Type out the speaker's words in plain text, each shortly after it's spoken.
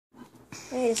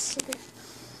Wait a second.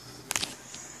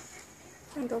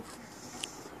 Go.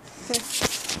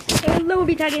 Hello,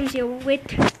 Beta Games here with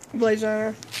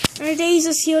Blazer. And today is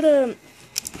just here to.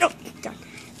 Oh, God.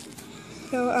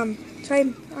 So, try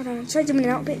zooming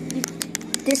out a bit.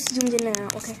 This zooms in and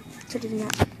out, okay? Try doing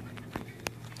that.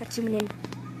 That's zooming in.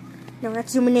 No,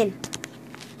 that's zooming in.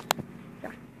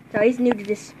 Yeah. So, he's new to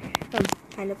this,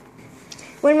 kind of.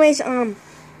 But anyways,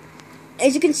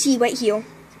 as you can see right here,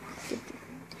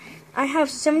 I have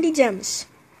 70 gems.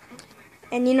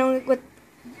 And you know what?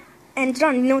 And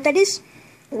John, you know what that is?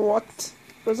 What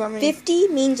does that mean? 50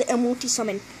 means a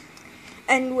multi-summon.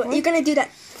 And you're gonna do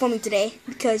that for me today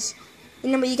because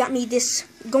remember you got me this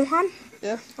Gohan?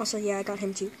 Yeah. Also, yeah, I got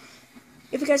him too.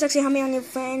 If you guys actually have me on your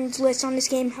friends list on this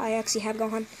game, I actually have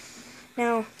Gohan.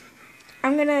 Now,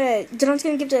 John's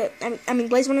gonna give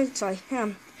Blaze Runner, sorry.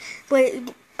 But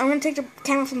I'm gonna take the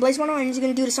camera from Blaze Runner and he's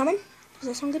gonna do the summon. Does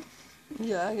that sound good?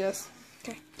 Yeah, I guess.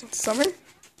 Okay. So, Summon?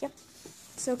 yep.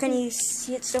 So can you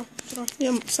see it still?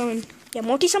 Yeah, summon. Yeah,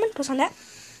 multi-summon, press on that.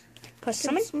 Press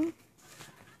summon.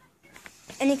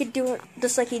 And you could do it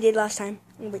just like you did last time.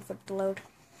 And wait for it to load.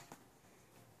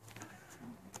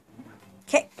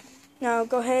 Okay. Now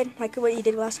go ahead, like what you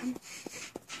did last time.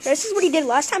 So this is what he did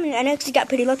last time, and I actually got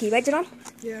pretty lucky, right, Jadon?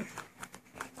 Yeah.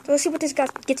 So let's see what this guy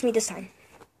gets me this time.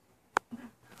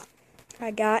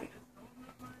 I got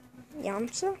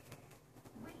Yamcha.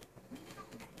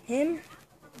 Him.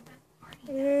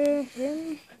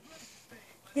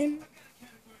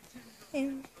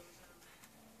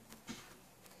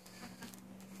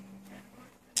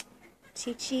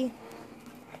 Chi-Chi.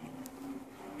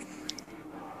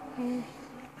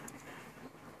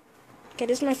 Okay,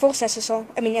 this is my first SSO.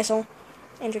 SO.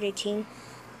 Android 18. Is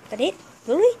that it?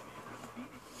 Really?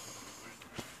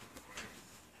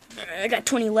 I got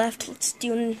 20 left. Let's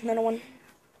do another one.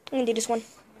 I'm gonna do this one.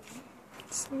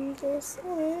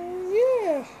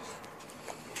 Yeah.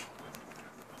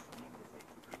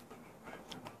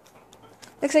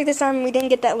 Looks like this time we didn't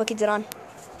get that lucky Zidane.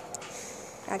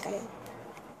 I got it.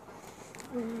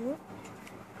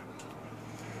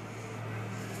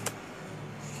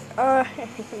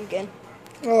 Again.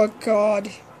 Oh God.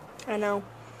 I know.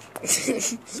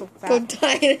 So fast. Go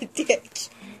die in a ditch.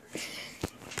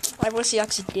 I wish he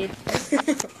actually did.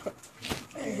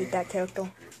 I hate that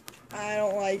character. I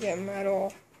don't like him at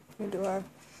all. Who do I?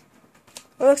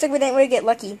 Well, looks like we didn't really get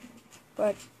lucky,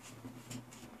 but.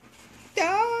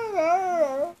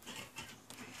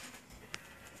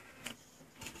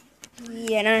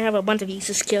 Yeah, now I have a bunch of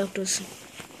useless characters.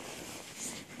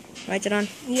 Right, Jadon?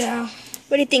 Yeah.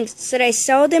 What do you think? Should I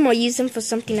sell them or use them for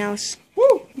something else?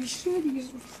 Woo! You should use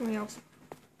them for something else.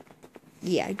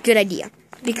 Yeah, good idea.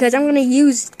 Because I'm gonna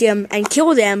use them and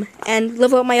kill them and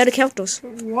level up my other characters.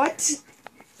 What?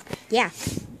 Yeah.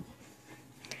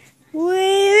 Well,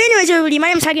 anyways, everybody, my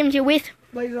name's Saiyan here with.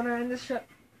 Blaze Runner, and this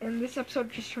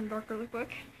episode just turned dark really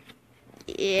quick.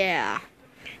 Yeah.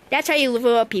 That's how you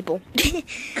level up people.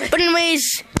 But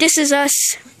anyways, this is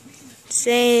us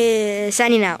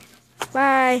signing out.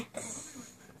 Bye.